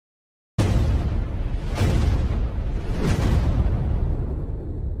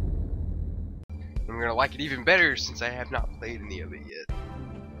gonna like it even better since I have not played any of it yet.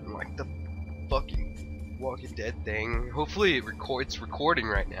 Like the fucking Walking Dead thing. Hopefully it's recording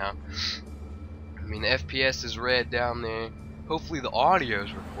right now. I mean, the FPS is red down there. Hopefully the audio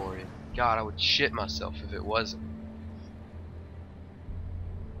is recorded. God, I would shit myself if it wasn't.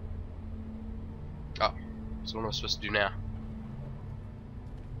 Oh, so what am I supposed to do now?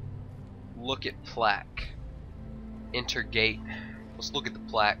 Look at plaque. Enter gate. Let's look at the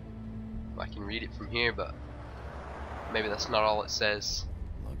plaque. I can read it from here, but maybe that's not all it says.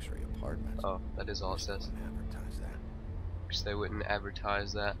 Luxury apartment. Oh, that is all it says. Advertise that. Wish they wouldn't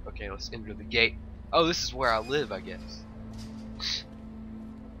advertise that. Okay, let's enter the gate. Oh, this is where I live, I guess.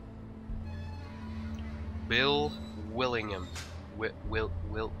 Bill Willingham.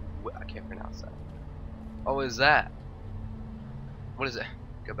 I can't pronounce that. Oh, what is that? What is it?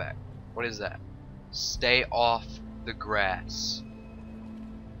 Go back. What is that? Stay off the grass.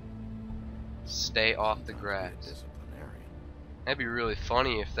 Stay off the grass. That'd be really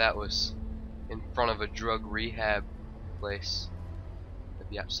funny if that was in front of a drug rehab place. That'd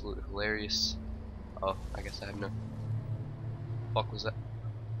be absolutely hilarious. Oh, I guess I have no. Fuck was that?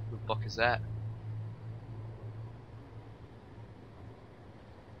 Who the fuck is that?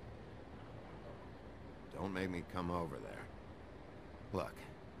 Don't make me come over there. Look,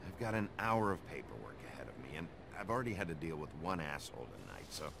 I've got an hour of paperwork ahead of me, and I've already had to deal with one asshole tonight,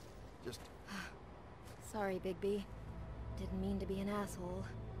 so just... Sorry, Bigby. Didn't mean to be an asshole.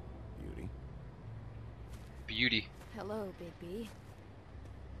 Beauty. Beauty. Hello, Bigby.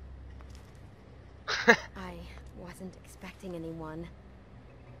 I wasn't expecting anyone.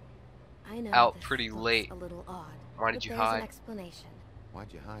 I know Out this pretty looks late. a little odd. Why did but you there's hide? An explanation.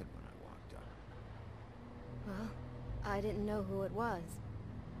 Why'd you hide when I walked up? Well, I didn't know who it was.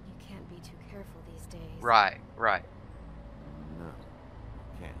 You can't be too careful these days. Right, right. No.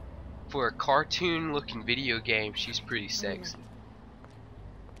 Can't. For a cartoon-looking video game, she's pretty sexy.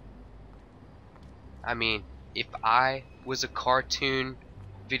 I mean, if I was a cartoon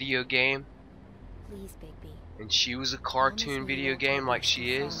video game, Please, Bigby. and she was a cartoon video game like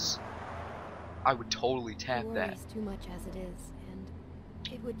she is, I would totally tap It that. worries too much as it is, and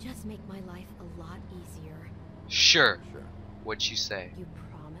it would just make my life a lot easier. Sure. Sure. What'd she say? You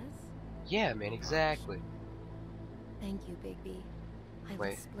promise? Yeah, man, exactly. Thank you, Bigby. I'll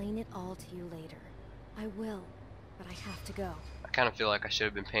Wait. explain it all to you later. I will, but I have to go. I kind of feel like I should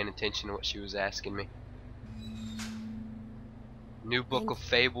have been paying attention to what she was asking me. New book of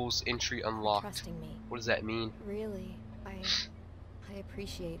Fables, entry unlocked. Trusting me. What does that mean? Really, I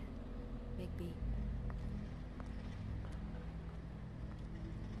appreciate it, Bigby.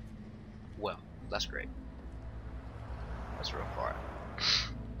 Well, that's great. That's real far.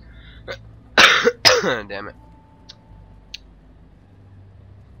 Damn it.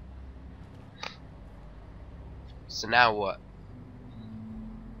 So now what?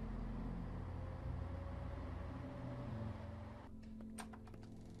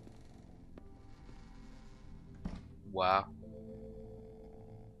 Wow.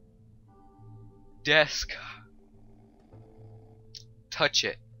 Desk. Touch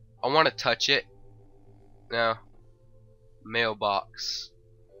it. I want to touch it. No. Mailbox.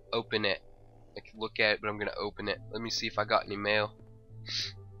 Open it. I can look at it, but I'm gonna open it. Let me see if I got any mail.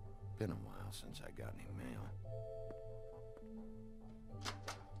 Been a while since I got any mail.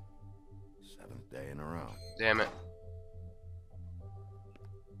 7th day in a row. Damn it.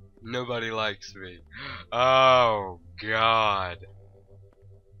 Nobody likes me. Oh God.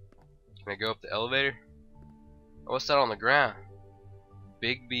 Can I go up the elevator? Oh, what's that on the ground?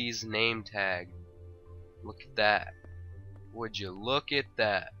 Bigby's name tag. Look at that. Would you look at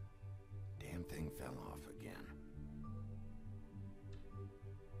that? Damn thing fell off again.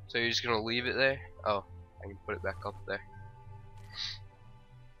 So you're just gonna leave it there? Oh, I can put it back up there.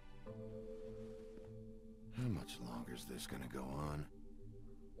 How much longer is this gonna go on?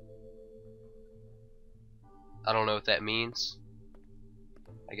 I don't know what that means.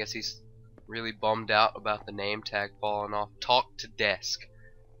 I guess he's really bummed out about the name tag falling off. Talk to desk.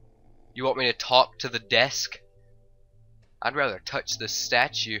 You want me to talk to the desk? I'd rather touch this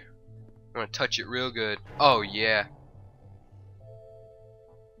statue. I'm gonna touch it real good. Oh yeah.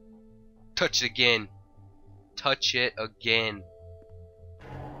 Touch it again. Touch it again.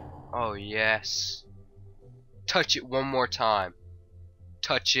 Oh yes. Touch it one more time.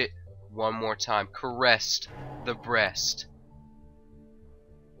 Touch it one more time. Caress the breast.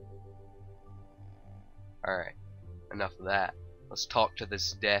 Alright. Enough of that. Let's talk to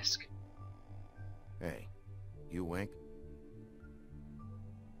this desk. Hey, you wink?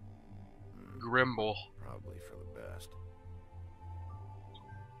 Grimble. Probably for the best.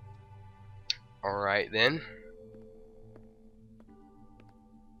 Alright then.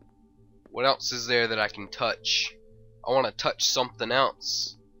 What else is there that I can touch? I want to touch something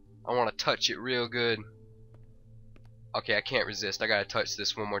else. I want to touch it real good. Okay, I can't resist. I gotta touch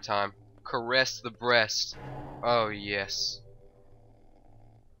this one more time. Caress the breast. Oh yes.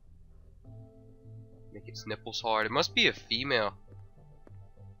 Make its nipples hard. It must be a female.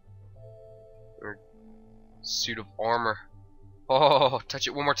 Or suit of armor. Oh, touch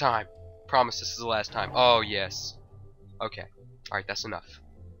it one more time. Promise this is the last time. Oh yes. Okay. Alright, that's enough.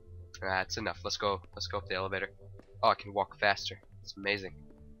 That's enough. Let's go. Let's go up the elevator. Oh, I can walk faster. It's amazing.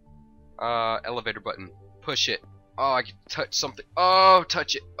 Elevator button. Push it. Oh, I can touch something. Oh,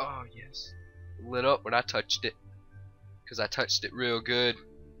 touch it. Oh, yes. It lit up when I touched it. Because I touched it real good.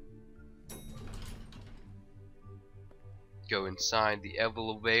 Go inside the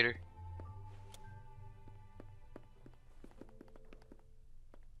elevator.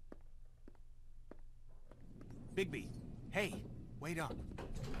 Bigby, hey, wait up.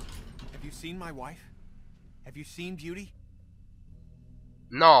 Have you seen my wife? Have you seen Beauty?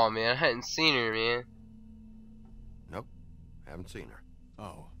 No, man, I hadn't seen her, man. Nope, haven't seen her.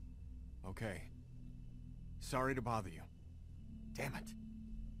 Oh, okay. Sorry to bother you. Damn it.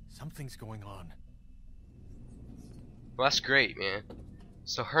 Something's going on. Well, that's great, man.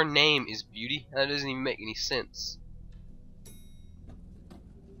 So her name is Beauty? That doesn't even make any sense.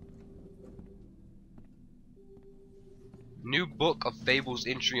 New book of Fables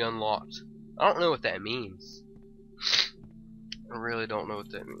entry unlocked. I don't know what that means. I really don't know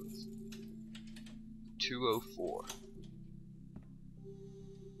what that means. 204.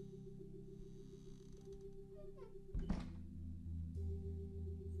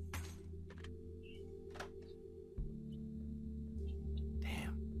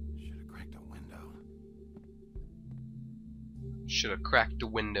 Damn, should have cracked a window. Should have cracked the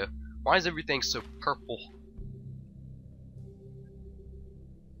window. Why is everything so purple?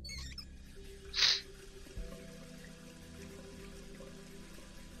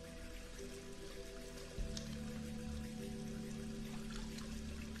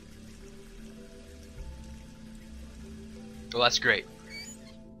 Well, that's great.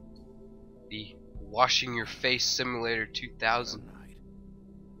 The Washing Your Face Simulator 2000.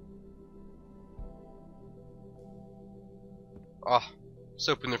 Oh,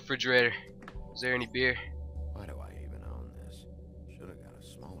 soap in the refrigerator. Is there any beer? Why do I even own this? Should have got a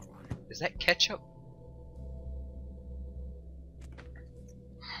smaller one. Is that ketchup?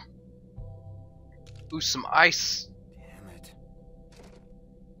 Ooh, some ice. Damn it.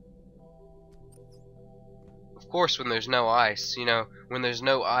 Of course, when there's no ice, you know, when there's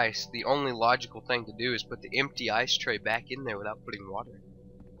no ice, the only logical thing to do is put the empty ice tray back in there without putting water.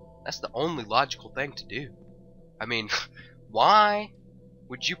 That's the only logical thing to do. I mean, why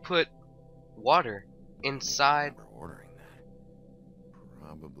would you put water inside? We're ordering that.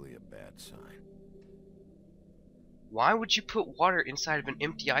 Probably a bad sign. Why would you put water inside of an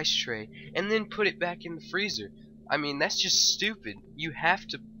empty ice tray and then put it back in the freezer? I mean, that's just stupid. You have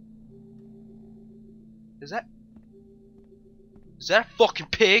to... Is that a fucking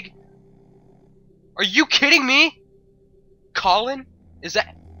pig? Are you kidding me? Colin? Is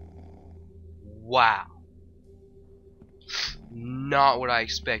that... Wow. Not what I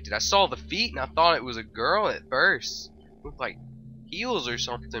expected. I saw the feet and I thought it was a girl at first. With like heels or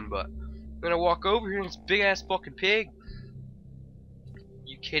something, but then I walk over here and it's a big ass fucking pig.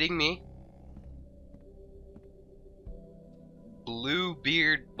 You kidding me?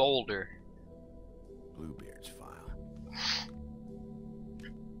 Bluebeard Boulder. Bluebeard's file.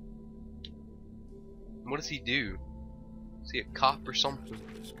 What does he do? Is he a cop or something?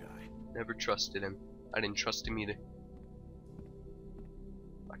 Trusted this guy. Never trusted him. I didn't trust him either.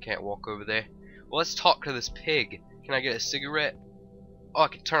 I can't walk over there. Well, let's talk to this pig. Can I get a cigarette? Oh, I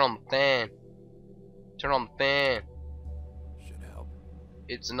can turn on the fan. Turn on the fan. Should help.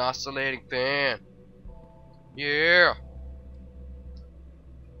 It's an oscillating fan. Yeah.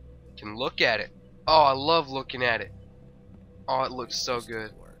 Can look at it. Oh, I love looking at it. Oh, it looks so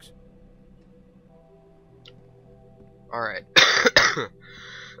good. Works. Alright.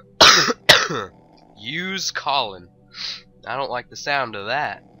 Use Colin. I don't like the sound of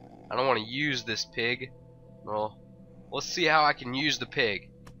that. I don't want to use this pig. Well, let's see how I can use the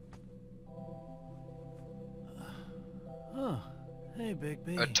pig. Oh, hey,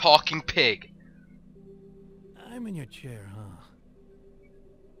 Bigby. A talking pig. I'm in your chair, huh?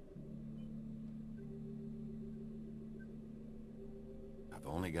 I've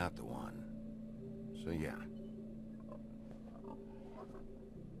only got the one. So yeah.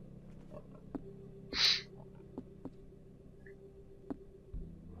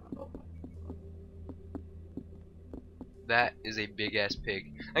 That is a big ass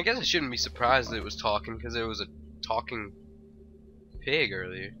pig. I guess I shouldn't be surprised that it was talking, because there was a talking pig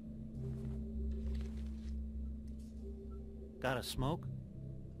earlier. Got a smoke?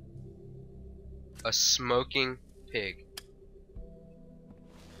 A smoking pig.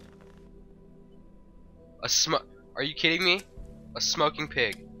 Are you kidding me? A smoking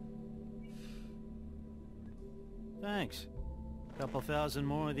pig. Thanks. Couple thousand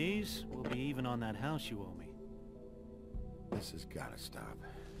more of these, we'll be even on that house you owe me. This has gotta stop.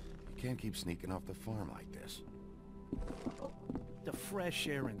 You can't keep sneaking off the farm like this. The fresh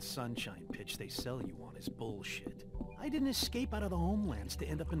air and sunshine pitch they sell you on is bullshit. I didn't escape out of the homelands to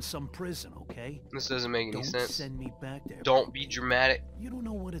end up in some prison, okay? This doesn't make any Don't sense. send me back there. Don't be dramatic. You don't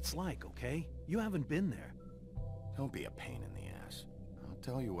know what it's like, okay? You haven't been there. Don't be a pain in the ass. I'll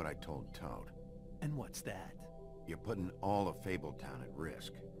tell you what I told Toad. And what's that? You're putting all of Fabletown at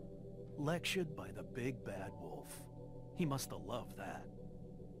risk. Lectured by the big bad wolf. He must have loved that.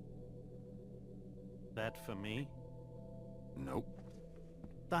 That for me? Nope.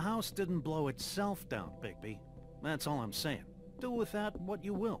 The house didn't blow itself down, Bigby. That's all I'm saying. Do with that what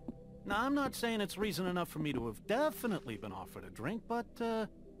you will. Now, I'm not saying it's reason enough for me to have definitely been offered a drink, but,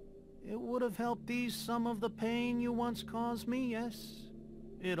 it would have helped ease some of the pain you once caused me, yes?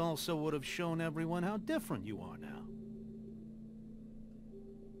 It also would have shown everyone how different you are now.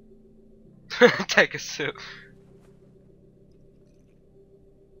 Take a sip.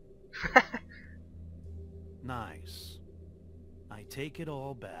 Nice. I take it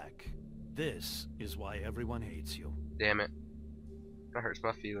all back. This is why everyone hates you. Damn it. That hurts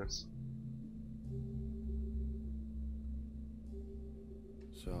my feelings.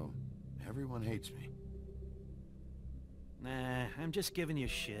 So, everyone hates me. Nah, I'm just giving you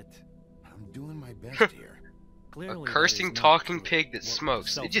shit. I'm doing my best here. Clearly, A that cursing is not talking true. pig that What with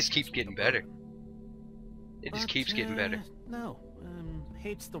smokes. the It just keeps selfishness getting with the better. burden. It just But, keeps getting better. No,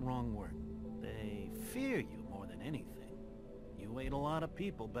 hate's the wrong word. They fear you more than anything. You ate a lot of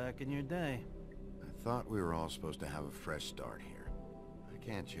people back in your day. I thought we were all supposed to have a fresh start here. I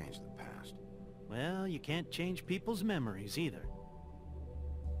can't change the past. Well, you can't change people's memories either.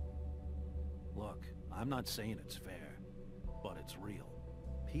 Look, I'm not saying it's fair, but it's real.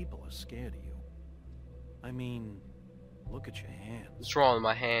 People are scared of you. I mean, look at your hands. What's wrong with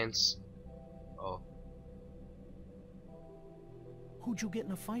my hands? Oh. Who'd you get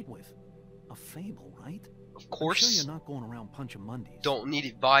in a fight with? A Fable, right? Of I'm course. sure you're not going around punching Mondays. Don't need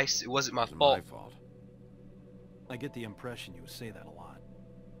advice. It wasn't my It wasn't fault. my fault. I get the impression you say that a lot.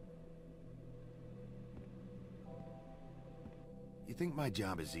 You think my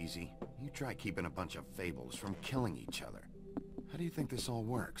job is easy? You try keeping a bunch of Fables from killing each other. How do you think this all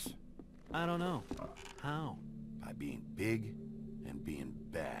works? I don't know. How? By being big and being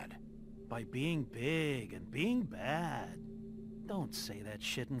bad. By being big and being bad. Don't say that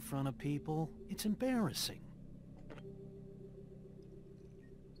shit in front of people. It's embarrassing.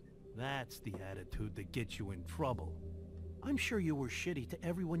 That's the attitude that gets you in trouble. I'm sure you were shitty to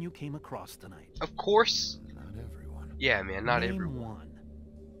everyone you came across tonight. Of course. Not everyone. Yeah, man, not Name everyone. one.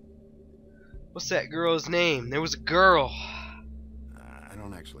 What's that girl's name? There was a girl. I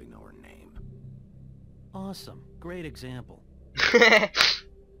don't actually know her name. Awesome. Great example.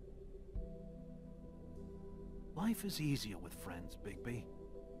 Life is easier with friends, Bigby.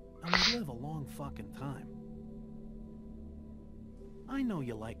 And we live a long fucking time. I know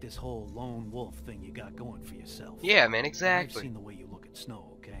you like this whole lone wolf thing you got going for yourself. Yeah, man, I've exactly. seen the way you look at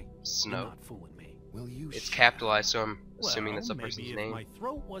Snow, okay? You're Snow. not fooling me. Will you It's shut capitalized, so I'm assuming Well, that's a maybe person's if name. my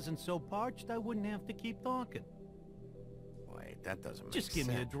throat wasn't so parched, I wouldn't have to keep talking. up? Wait, that doesn't make Just sense.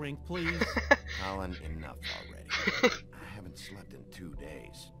 give me a drink, please. Colin, enough already. I haven't slept in 2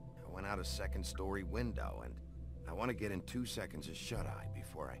 days. I went out a second-story window, and I want to get in 2 seconds of shut-eye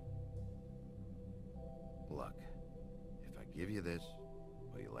before I... Look, if I give you this,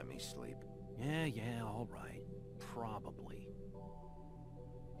 will you let me sleep? Yeah, all right. Probably.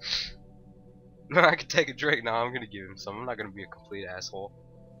 I could take a drink. No, I'm gonna give him some. I'm not gonna be a complete asshole.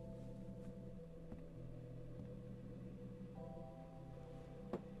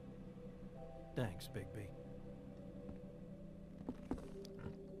 Thanks, Bigby.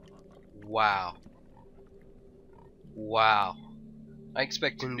 Wow. Wow. I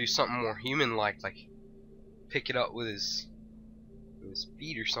expect him to do something more human-like, like pick it up with his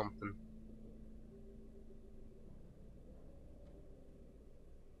feet or something.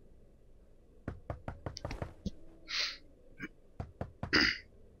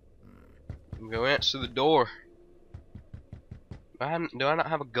 Go answer the door. Do I not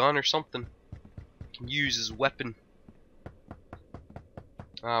have a gun or something? I can use as a weapon.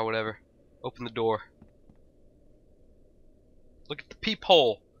 Ah, whatever. Open the door. Look at the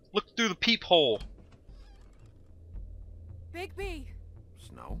peephole. Look through the peephole. Bigby!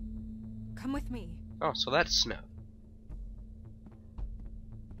 Snow? Come with me. Oh, so that's snow.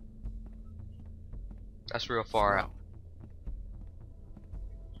 That's real far out.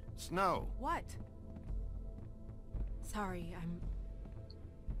 Snow. What? Sorry, I'm...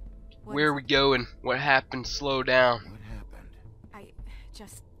 Where are we going? What happened? Slow down. What happened? I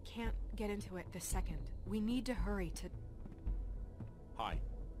just can't get into it this second. We need to hurry to... Hi.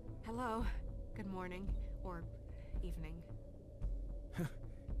 Hello. Good morning. Or evening.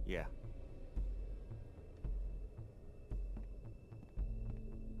 Yeah.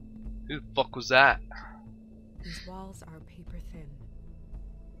 Who the fuck was that? These walls are paper thin.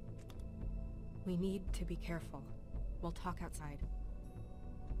 We need to be careful. We'll talk outside.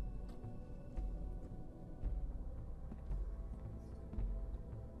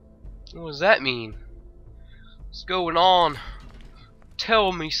 What does that mean? What's going on?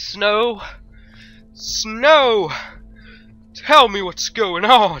 Tell me, Snow. Snow! Tell me what's going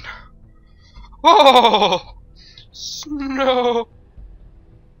on. Oh! Snow!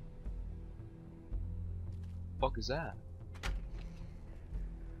 Fuck is that?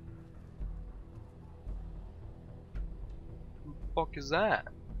 What the fuck is that?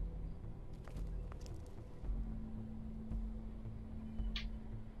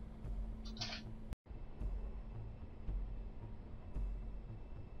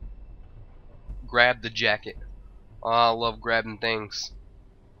 Grab the jacket. Oh, I love grabbing things.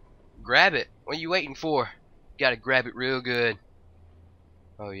 Grab it. What are you waiting for? Gotta grab it real good.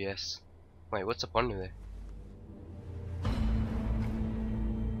 Oh yes. Wait, what's up under there?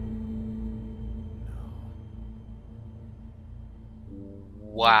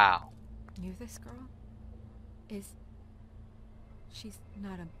 Wow. Knew this girl? She's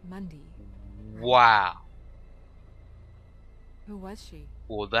not a Mundy. Right? Wow. Who was she?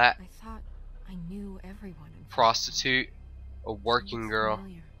 Well, that I thought I knew everyone in prostitute, a working Sounds girl.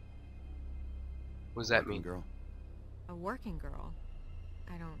 familiar. What does that Working mean? girl? A working girl?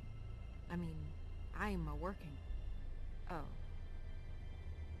 I mean, I'm a working... Oh.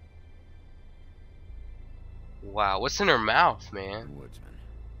 Wow, what's in her mouth, The man? woodsman.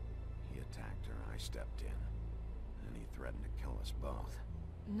 He attacked her. I stepped in. And he threatened to kill us both.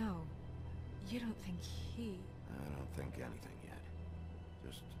 No. You don't think he... I don't think anything yet.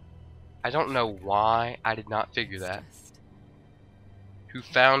 Just... I don't know why I did not figure It's that. just... Who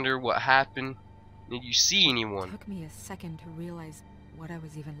found her? What happened? Did you see It anyone? took me a second to realize what I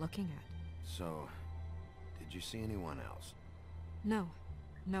was even looking at. So, did you see anyone else? No.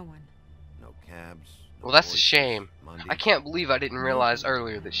 No one. No cabs? No Well, that's a voices, shame. Mundy? I can't believe I didn't realize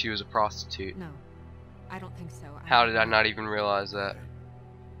earlier that she was a prostitute. No. I don't think so. How did I not even realize that?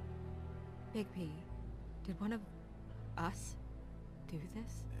 Bigby, did one of us do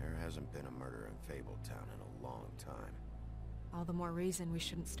this? There hasn't been a murder in Fabletown in a long time. All the more reason we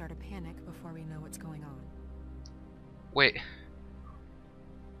shouldn't start a panic before we know what's going on. Wait.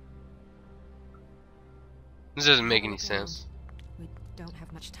 This doesn't make Have a any look around. sense. We don't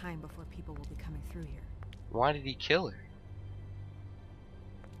have much time before people will be coming through here. Why did he kill her?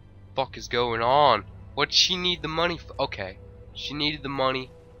 Fuck is going on? What did she need the money for? Okay, she needed the money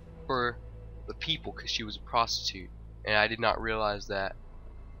for the people because she was a prostitute, and I did not realize that.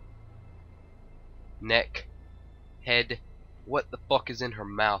 Neck, head, what the fuck is in her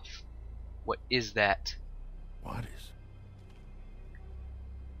mouth? What is that? What is?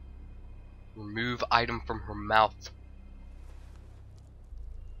 Remove item from her mouth.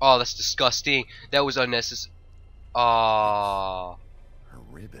 Oh, that's disgusting. That was unnecessary. Oh, Her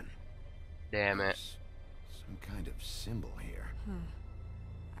ribbon. damn it. There's some kind of symbol here. Huh.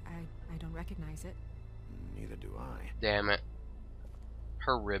 I don't recognize it. Neither do I. Damn it.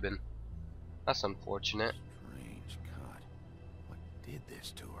 Her ribbon. That's unfortunate. Strange cut. What did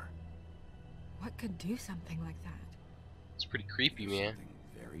this to her? What could do something like that? It's pretty creepy, man. Something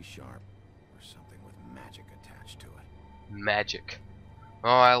very sharp, or something with magic attached to it. Magic. Oh,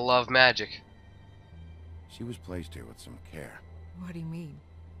 I love magic. She was placed here with some care. What do you mean?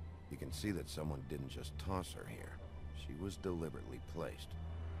 You can see that someone didn't just toss her here. She was deliberately placed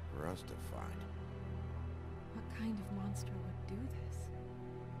for us to find. What kind of monster would do this?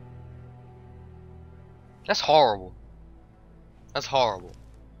 That's horrible. That's horrible.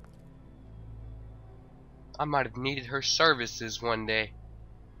 I might have needed her services one day.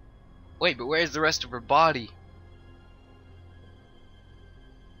 Wait, but where's the rest of her body?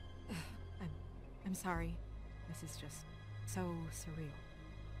 I'm sorry. This is just so surreal.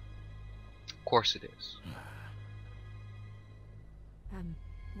 Of course it is.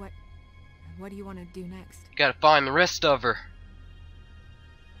 What do you want to do next? You gotta find the rest of her.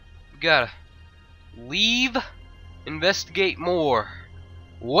 gotta leave, investigate more.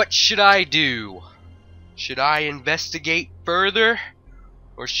 What should I do? Should I investigate further,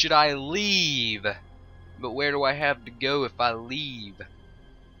 or should I leave? But where do I have to go if I leave?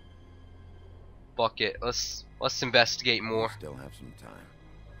 Fuck it. Let's investigate more. We still have some time.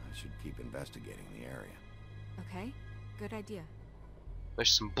 I should keep investigating the area. Okay, good idea.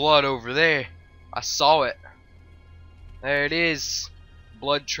 There's some blood over there. I saw it. There it is.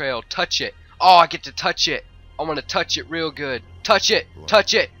 Blood trail. Touch it. Oh, I get to touch it. I want to touch it real good. Touch it.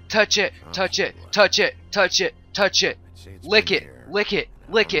 Touch it. Touch it. Touch it. Touch it. Touch it. Touch it. Lick it. Lick it.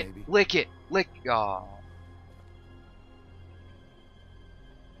 Lick it. Lick it. Lick. Oh.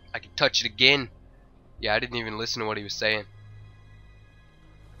 I can touch it again. Yeah, I didn't even listen to what he was saying.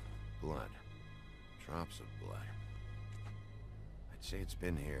 Blood. Drops of blood. I'd say it's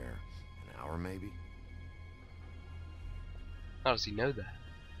been here an hour maybe. How does he know that?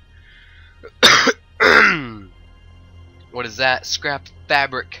 What is that? Scrap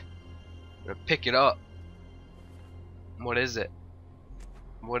fabric. I'm gonna pick it up. What is it?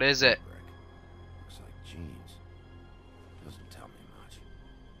 What is it? Fabric. Looks like jeans. Doesn't tell me much.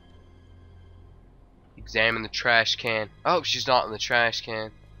 Examine the trash can. Oh, she's not in the trash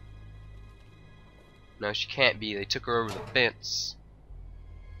can. No, she can't be. They took her over the fence.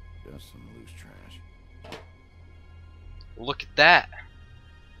 Just some loose trash. Look at that.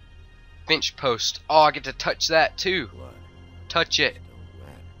 Finch post. Oh, I get to touch that too. Blood. Touch it. Still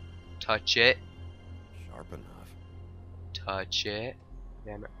wet. Touch it. Sharp enough. Touch it.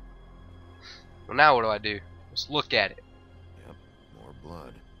 Damn it. Well, now what do I do? Let's look at it. Yep, more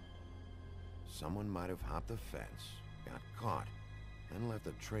blood. Someone might have hopped the fence, got caught, and left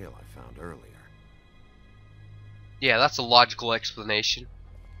the trail I found earlier. Yeah, that's a logical explanation.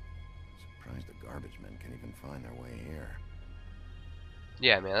 Surprised the garbage men can even find their way here.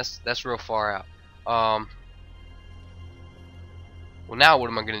 Yeah, man, that's real far out. Well, now what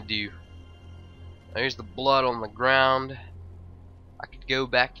am I gonna do? There's the blood on the ground. I could go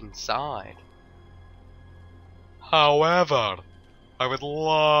back inside. However, I would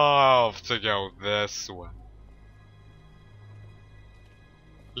love to go this way.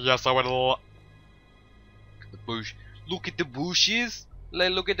 Yes, I would love. The bush. Look at the bushes.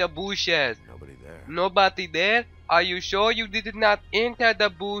 Look at the bushes. Nobody there. Nobody there? Are you sure you did not enter the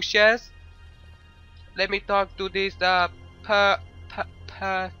bushes? Let me talk to this person.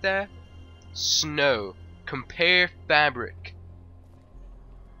 Snow. Compare fabric.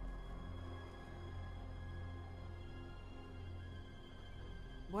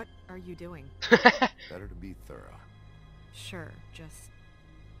 What are you doing? Better to be thorough. Sure, just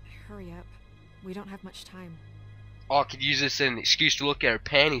hurry up. We don't have much time. Oh, I could use this as an excuse to look at her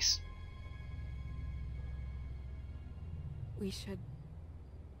panties. We should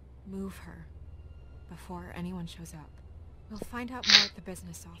move her before anyone shows up. We'll find out more at the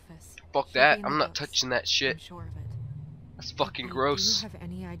business office. Fuck She'll that. be in I'm the not books. touching that I'm shit. sure of it. That's fucking Hey, gross. Do you have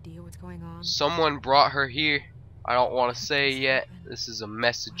any idea what's going on? Someone brought her here. I don't want to say What's yet. happened? This is a Why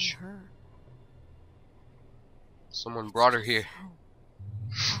message. her? Someone It's brought her just here.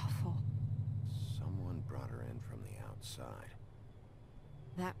 so awful. Someone brought her in from the outside.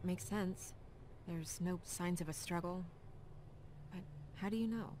 That makes sense. There's no signs of a struggle. But how do you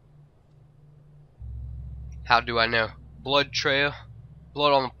know? How do I know? Blood trail.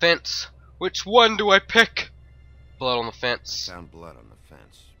 Blood on the fence. Which one do I pick? Blood on the fence. Found blood on the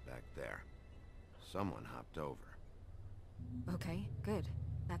fence back there. Someone hopped over. Okay, good.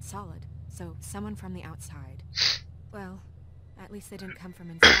 That's solid. So, someone from the outside. Well, at least they didn't come from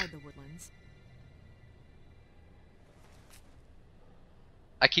inside the Woodlands.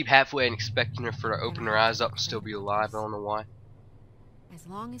 I keep halfway and expecting her for to open her eyes up and still be alive. I don't know why. As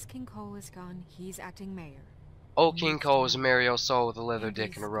long as King Cole is gone, he's acting mayor. Old King Cole is a merry old soul with a leather And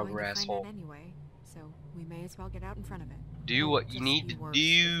dick he's and a going rubber to find asshole. out anyway, so we may as well get out in front of it. Do It'll what you just need be to worse if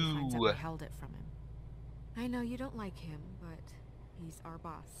he finds out do. we held it from him. I know you don't like him, but he's our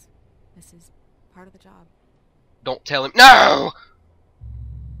boss. This is part of the job. Don't tell him. No!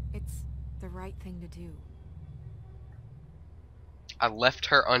 It's the right thing to do. I left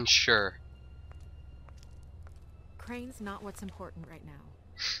her unsure. Crane's not what's important right now.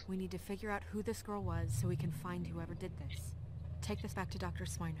 We need to figure out who this girl was so we can find whoever did this. Take this back to Dr.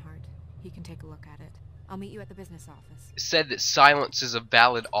 Swinehart. He can take a look at it. I'll meet you at the business office. It said that silence is a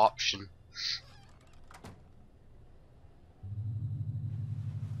valid option.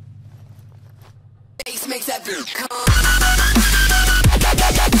 Makes that